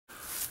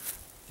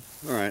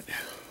Alright,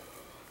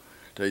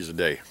 today's the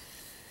day.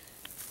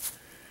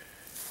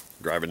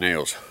 Driving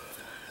nails,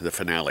 the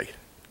finale.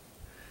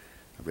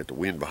 I've got the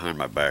wind behind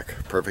my back,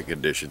 perfect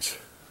conditions,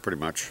 pretty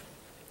much.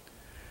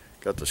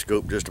 Got the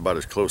scope just about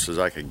as close as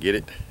I can get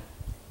it.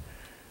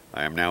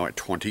 I am now at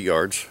 20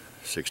 yards,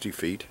 60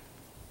 feet.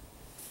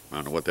 I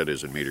don't know what that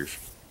is in meters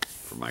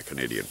for my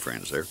Canadian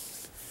friends there.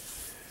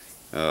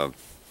 I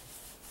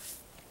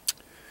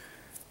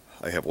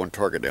have one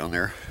target down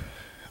there.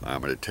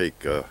 I'm going to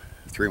take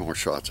 3 more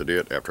shots at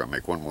it after I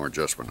make one more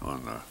adjustment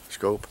on the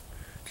scope.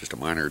 Just a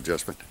minor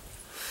adjustment.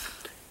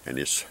 And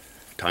it's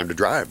time to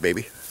drive,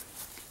 baby.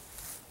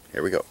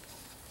 Here we go.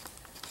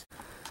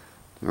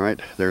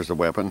 Alright, there's the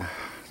weapon,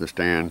 the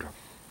stand,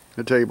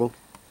 the table.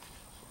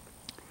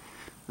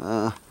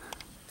 The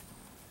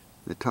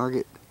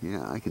target,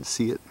 yeah, I can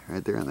see it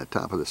right there on the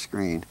top of the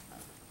screen,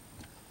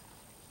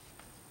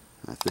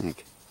 I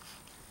think.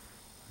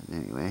 But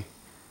anyway,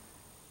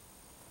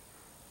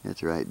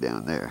 it's right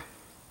down there.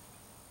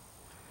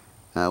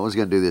 I was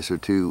going to do this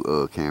with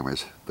 2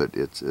 cameras, but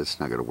it's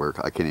not going to work.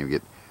 I can't even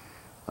get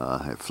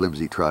that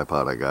flimsy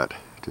tripod I got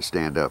to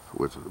stand up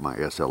with my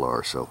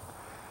SLR, so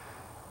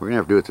we're going to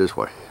have to do it this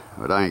way.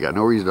 But I ain't got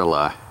no reason to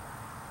lie.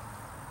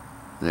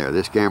 There,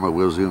 this camera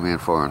will zoom in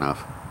far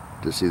enough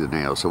to see the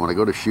nails. So when I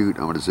go to shoot,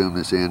 I'm going to zoom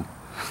this in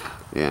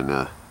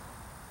and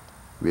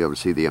be able to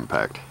see the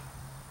impact.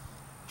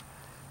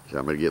 So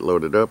I'm going to get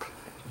loaded up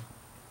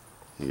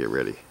and get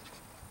ready.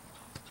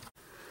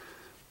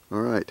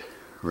 Alright,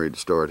 ready to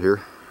start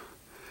here.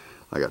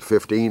 I got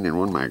 15 in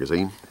one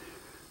magazine.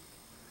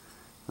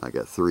 I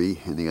got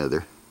 3 in the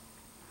other.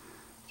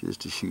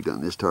 Just to shoot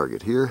on this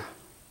target here.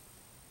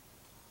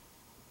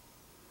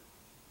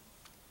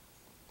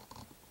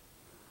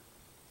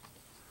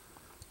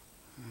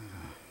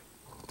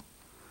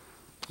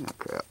 Oh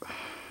crap.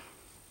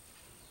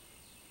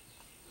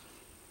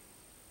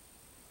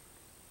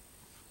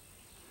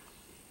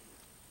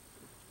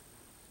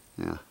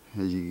 Yeah,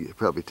 as you can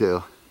probably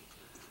tell,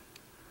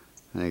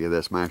 I think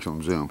that's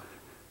maximum zoom.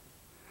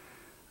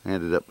 I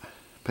ended up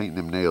painting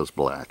them nails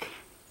black.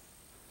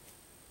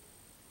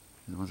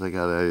 And once I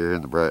got out of here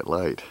in the bright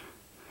light,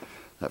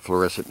 that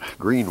fluorescent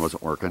green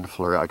wasn't working.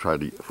 I tried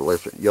the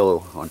fluorescent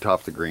yellow on top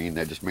of the green.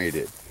 That just made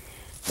it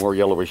more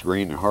yellowish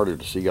green and harder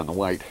to see on the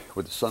white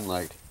with the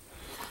sunlight.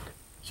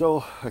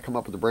 So I come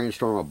up with a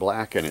brainstorm of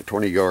black, and at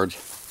 20 yards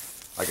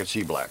I can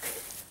see black.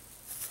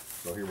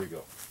 So here we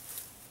go.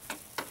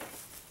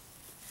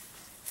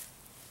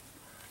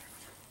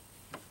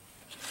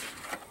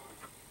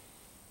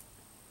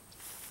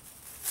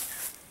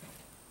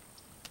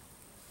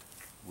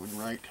 One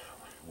right,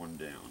 one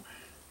down.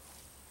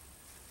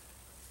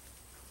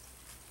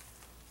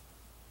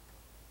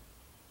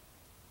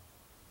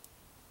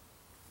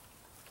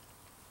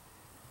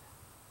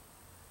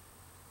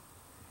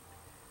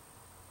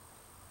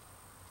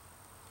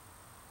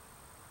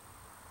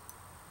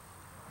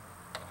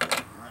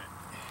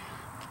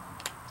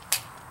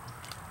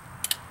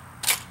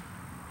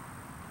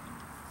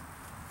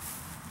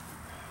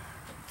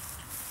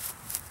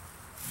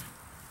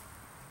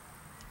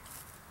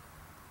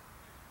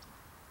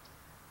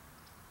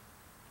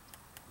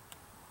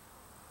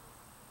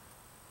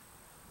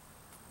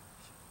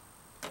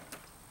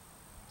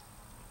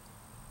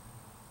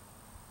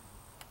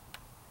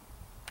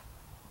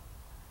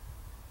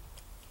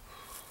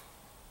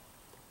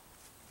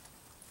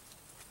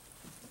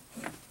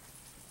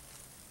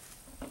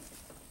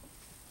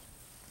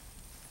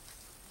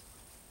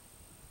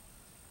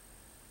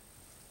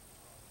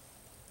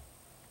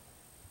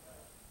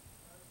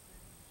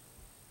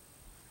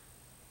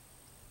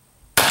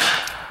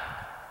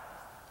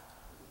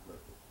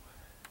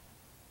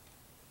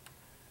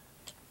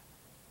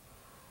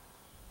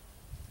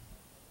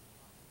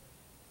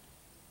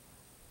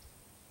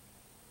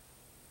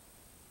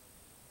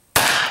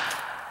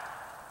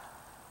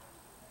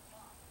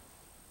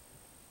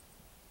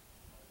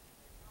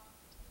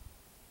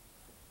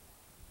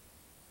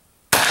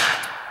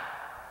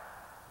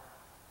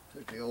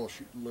 They all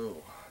shoot low.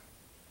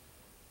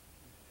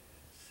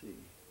 Let's see.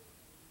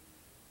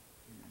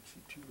 I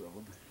see 2 of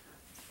them.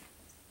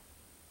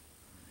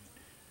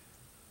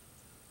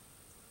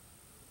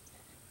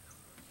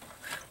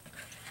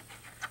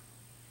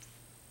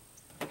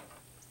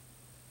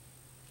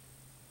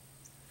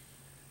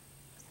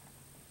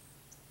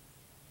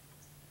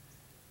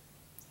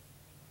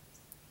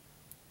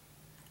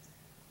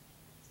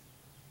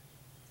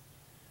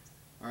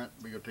 Alright,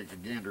 we're going to take a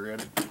gander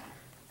at it.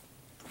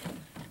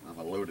 I'm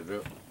going to load it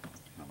up.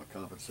 I'm going to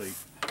compensate.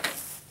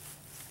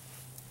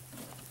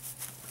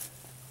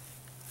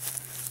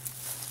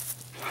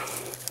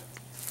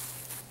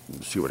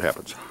 Let's see what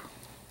happens.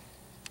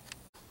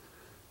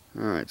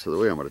 Alright, so the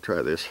way I'm going to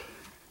try this,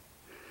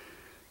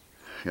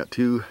 I got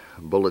 2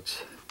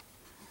 bullets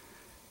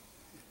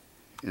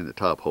in the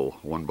top hole,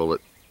 1 bullet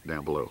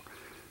down below.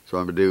 So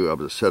I'm going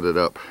to set it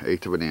up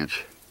 1/8 of an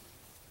inch.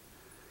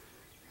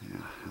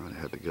 Yeah, I'm going to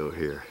have to go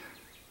here.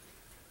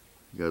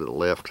 Go to the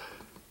left.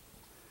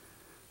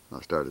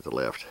 I'll start at the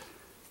left.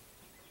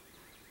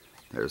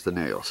 There's the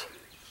nails.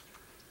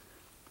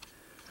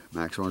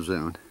 maximum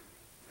zoom.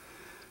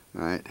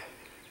 All right.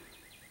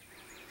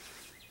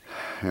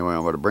 Anyway,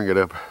 I'm going to bring it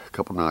up a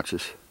couple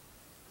notches,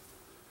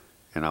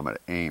 and I'm going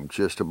to aim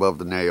just above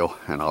the nail,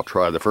 and I'll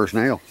try the first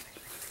nail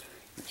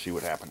and see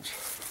what happens.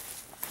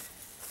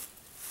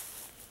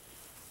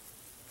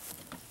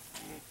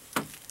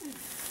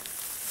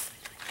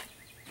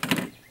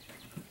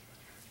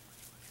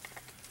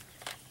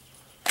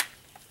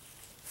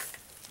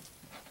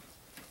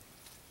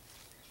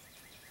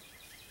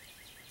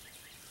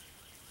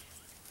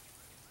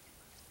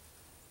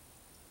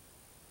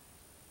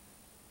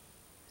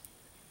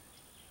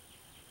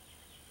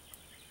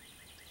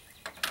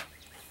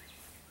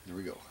 Here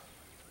we go.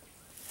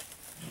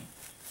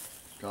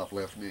 Top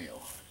left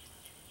nail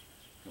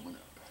coming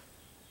up.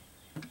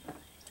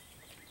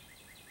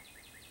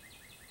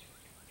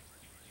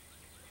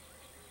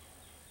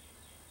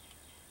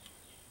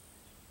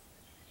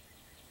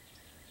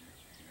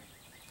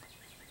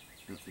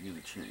 Nothing in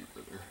the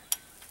chamber there.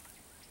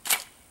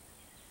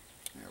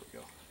 There we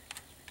go.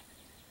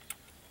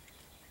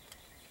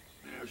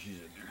 Now she's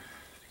in there.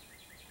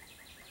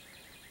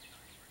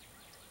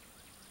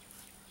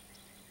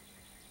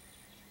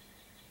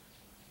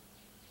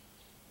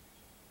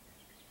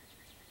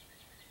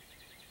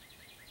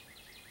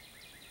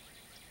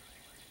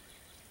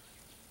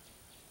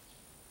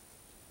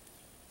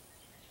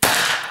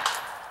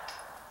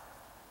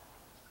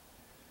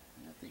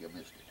 I think I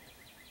missed it.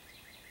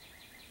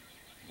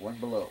 One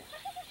below.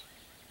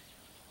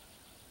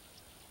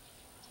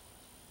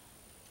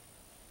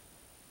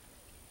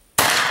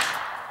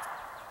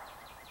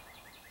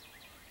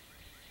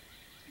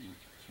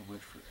 So much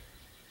for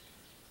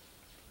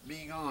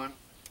being on.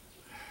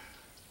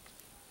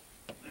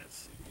 Let's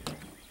see here.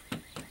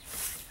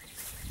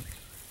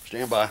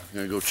 Stand by. I'm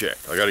gonna go check.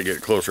 I gotta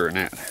get closer than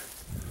that.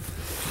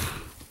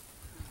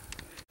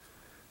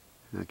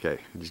 Okay,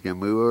 I'm just gonna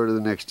move over to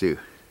the next two.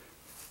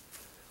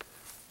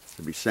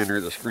 To be center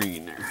of the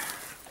screen there.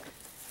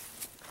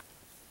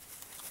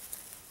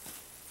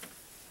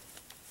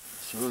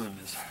 The sun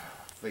is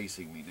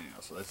facing me now,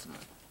 so that's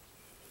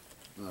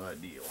not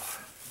ideal.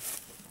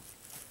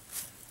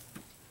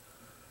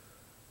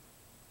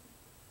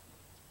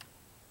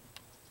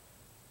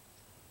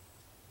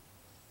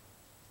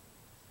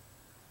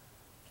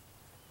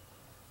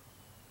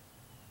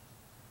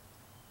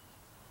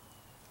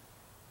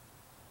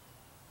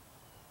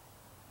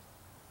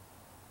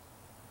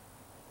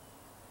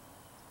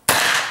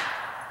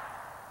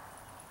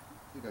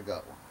 I think I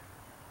got one.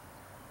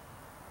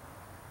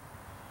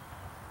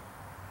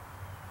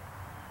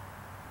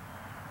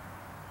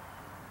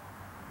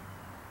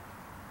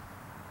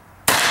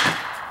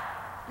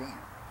 Damn.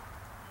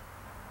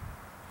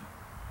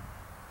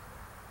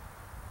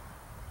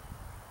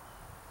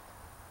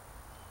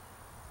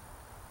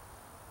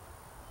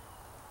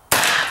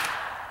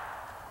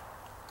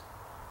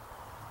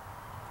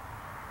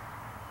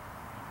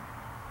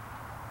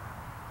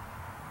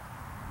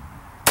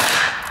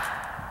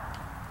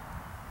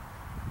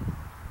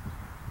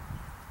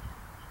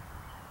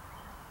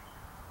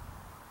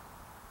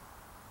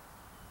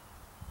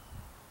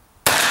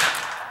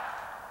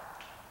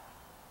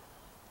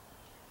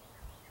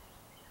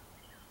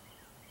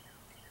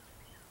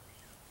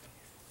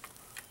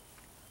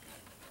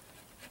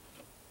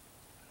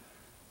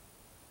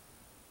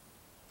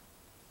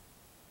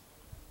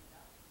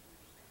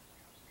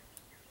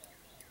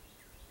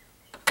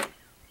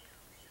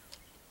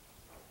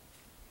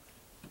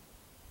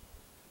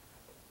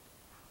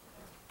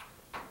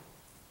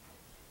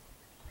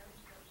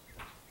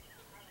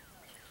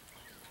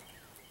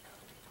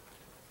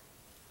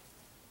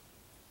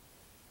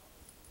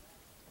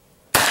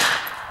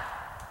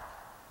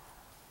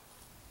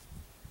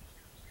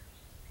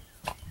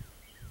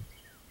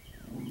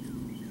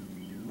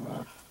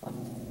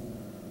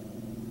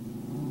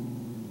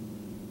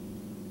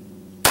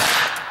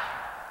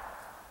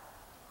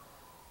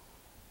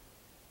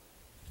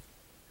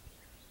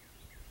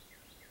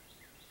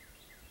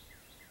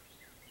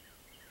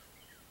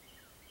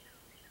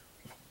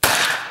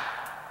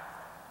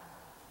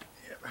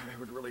 It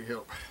would really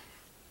help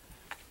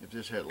if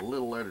this had a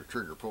little lighter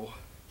trigger pull.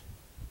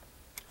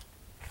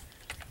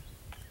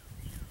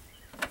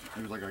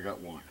 Seems like I got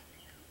one.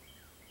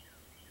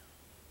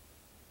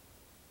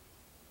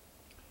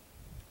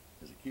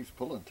 As it keeps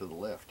pulling to the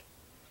left.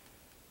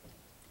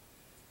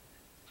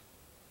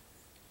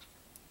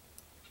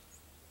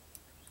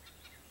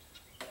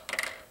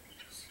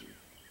 Let's see.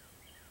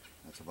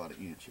 That's about an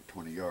inch at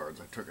 20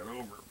 yards. I took it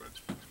over,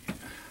 but yeah.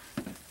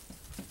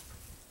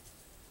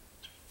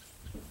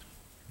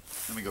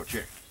 Let me go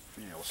check.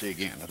 Yeah, we'll see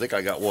again. I think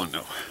I got one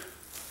though.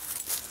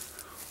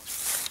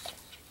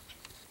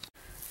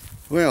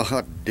 Well,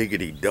 hot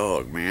diggity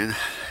dog, man.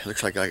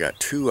 Looks like I got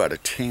 2 out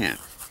of 10.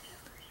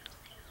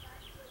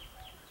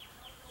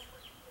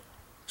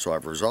 So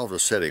I've resolved the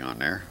setting on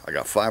there. I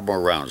got 5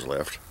 more rounds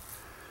left.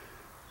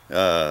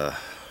 I'm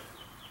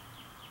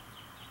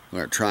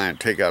going to try and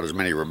take out as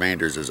many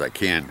remainders as I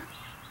can.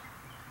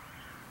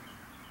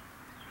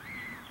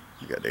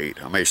 I got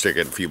 8. I may stick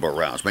in a few more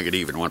rounds. Make it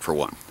even, 1 for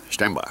 1.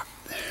 Stand by.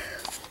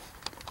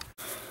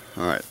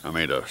 Alright, I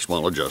made a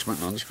small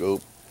adjustment on the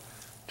scope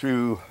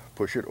to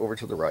push it over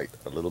to the right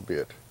a little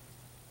bit.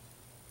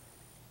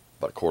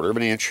 About 1/4 of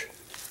an inch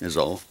is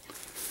all.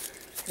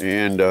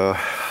 And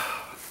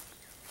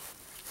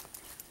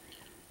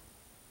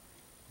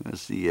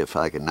let's see if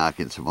I can knock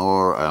in some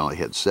more. I only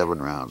had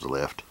 7 rounds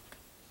left,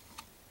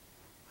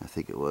 I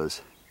think it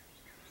was.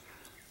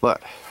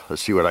 But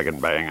let's see what I can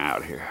bang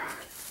out here.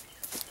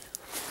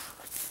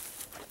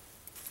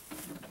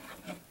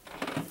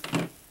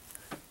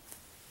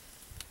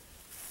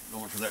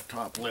 Going for that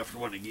top left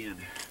one again.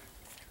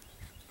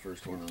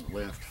 First one on the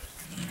left.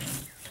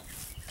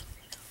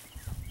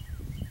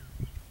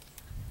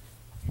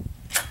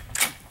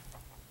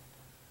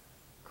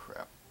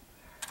 Crap.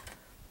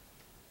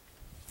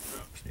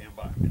 Oh, stand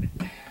by a minute.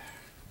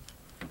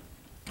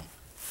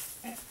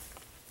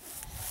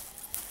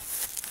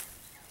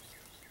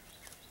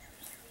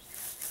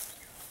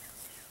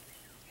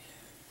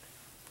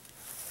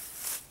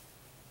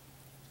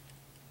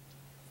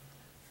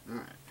 All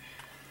right.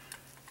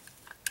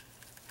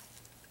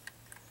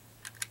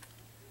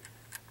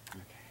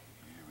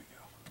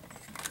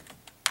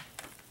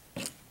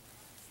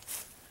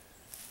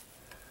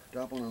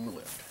 Top one on the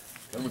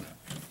left, coming up.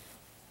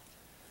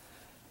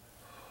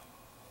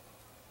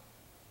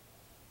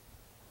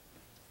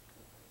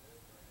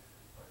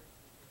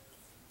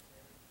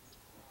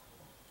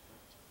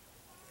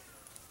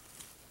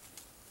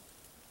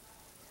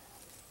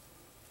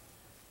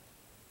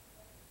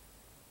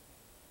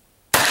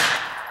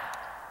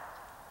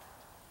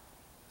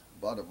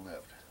 Bottom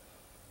left.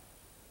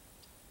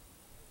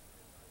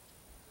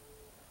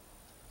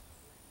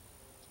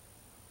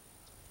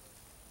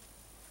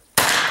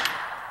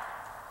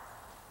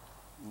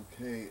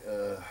 Okay,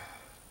 I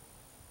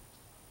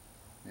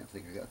don't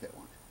think I got that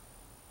one.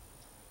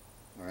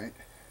 Alright,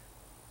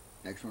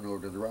 next one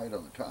over to the right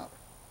on the top.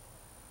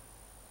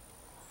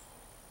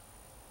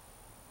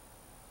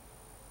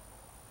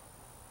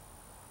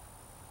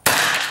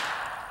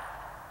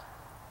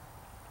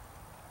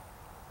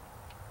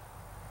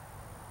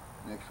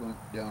 Next one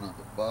down on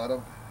the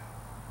bottom.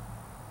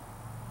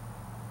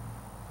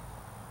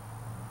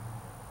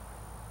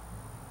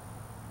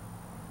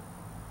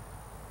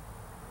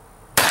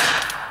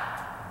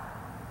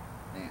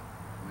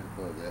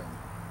 Above that one.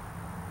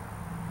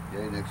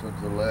 Okay, next one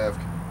to the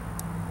left.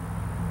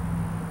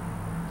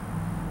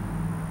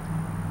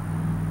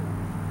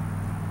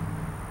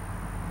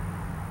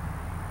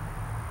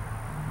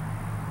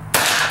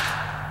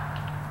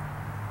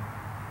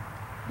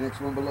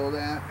 Next one below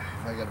that,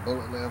 if I got a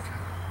bullet left.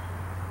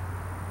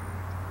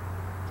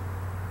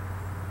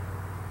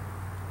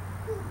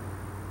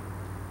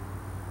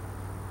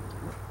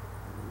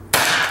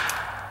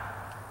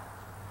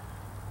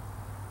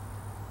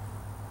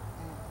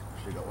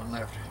 Still got one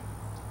left.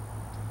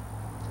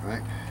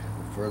 Alright,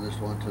 the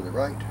furthest one to the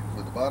right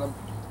with the bottom.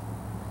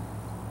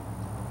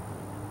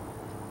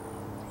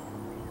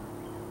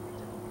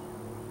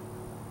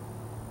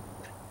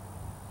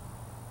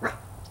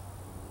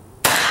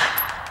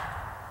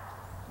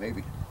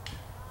 Maybe.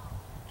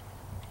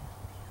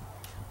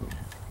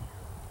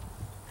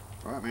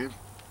 Alright, man.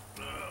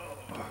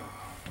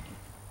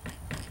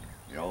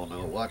 Y'all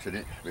know watching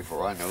it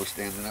before I know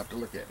standing up to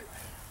look at it.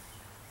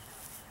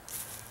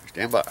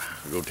 Stand by.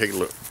 We'll go take a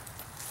look.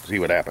 See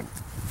what happened.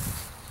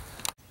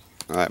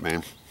 Alright,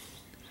 man.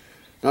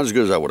 Not as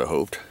good as I would have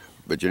hoped.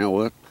 But you know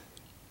what?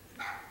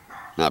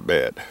 Not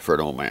bad for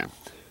an old man.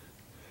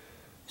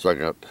 So I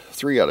got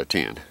 3 out of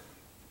 10.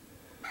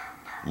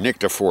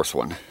 Nicked a 4th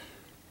one.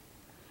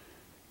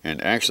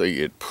 And actually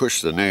it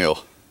pushed the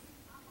nail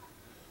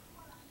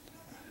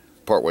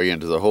partway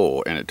into the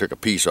hole. And it took a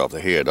piece off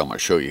the head. I'm going to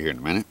show you here in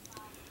a minute.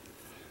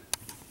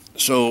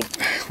 So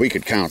we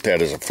could count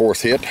that as a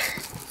 4th hit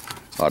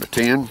out of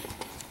 10,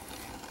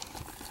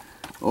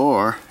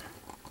 or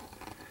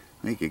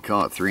we could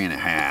call it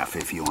 3.5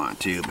 if you want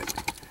to, but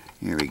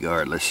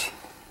regardless.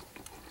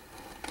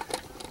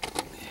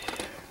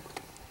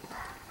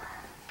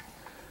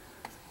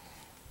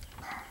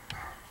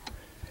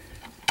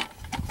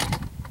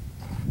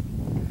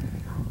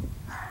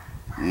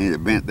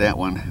 It bent that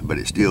one, but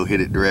it still hit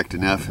it direct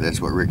enough.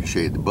 That's what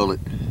ricocheted the bullet.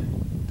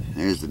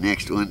 There's the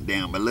next one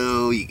down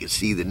below. You can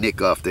see the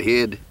nick off the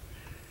head.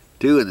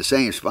 2 in the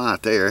same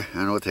spot there. I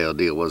don't know what the hell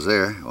deal was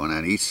there. One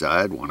on each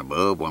side, one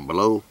above, one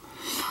below.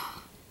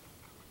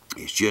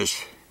 It's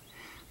just,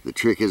 the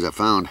trick is I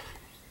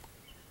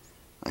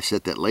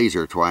set that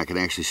laser to where I can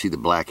actually see the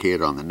black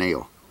head on the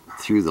nail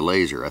through the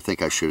laser. I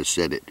think I should have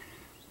set it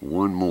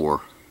one more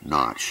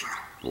notch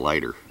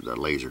lighter, the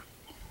laser.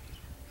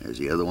 There's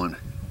the other one.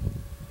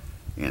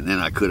 And then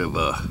I could have,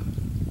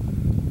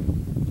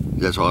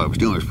 that's all I was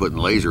doing, was putting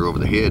the laser over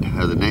the head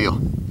of the nail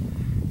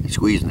and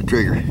squeezing the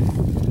trigger.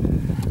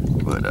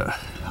 But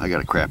I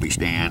got a crappy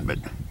stand, but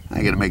I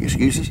ain't gonna make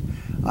excuses.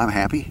 I'm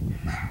happy,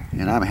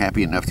 and I'm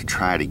happy enough to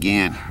try it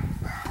again.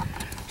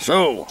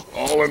 So,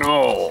 all in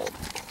all,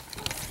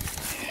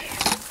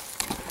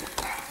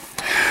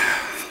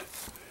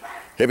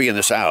 hippie in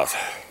the South,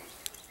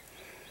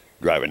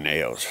 driving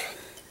nails.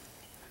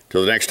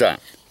 Till the next time,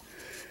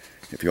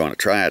 If you want to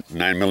try it,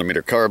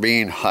 9mm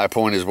carbine, high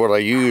point is what I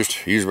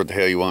used. Use what the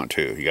hell you want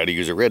to. You got to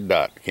use a red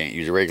dot. You can't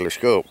use a regular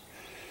scope.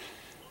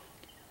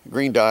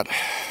 Green dot,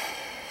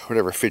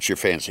 whatever fits your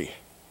fancy.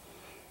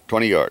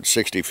 20 yards,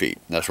 60 feet.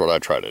 That's what I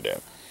tried it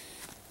at.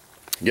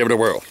 Give it a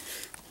whirl.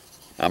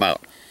 I'm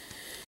out.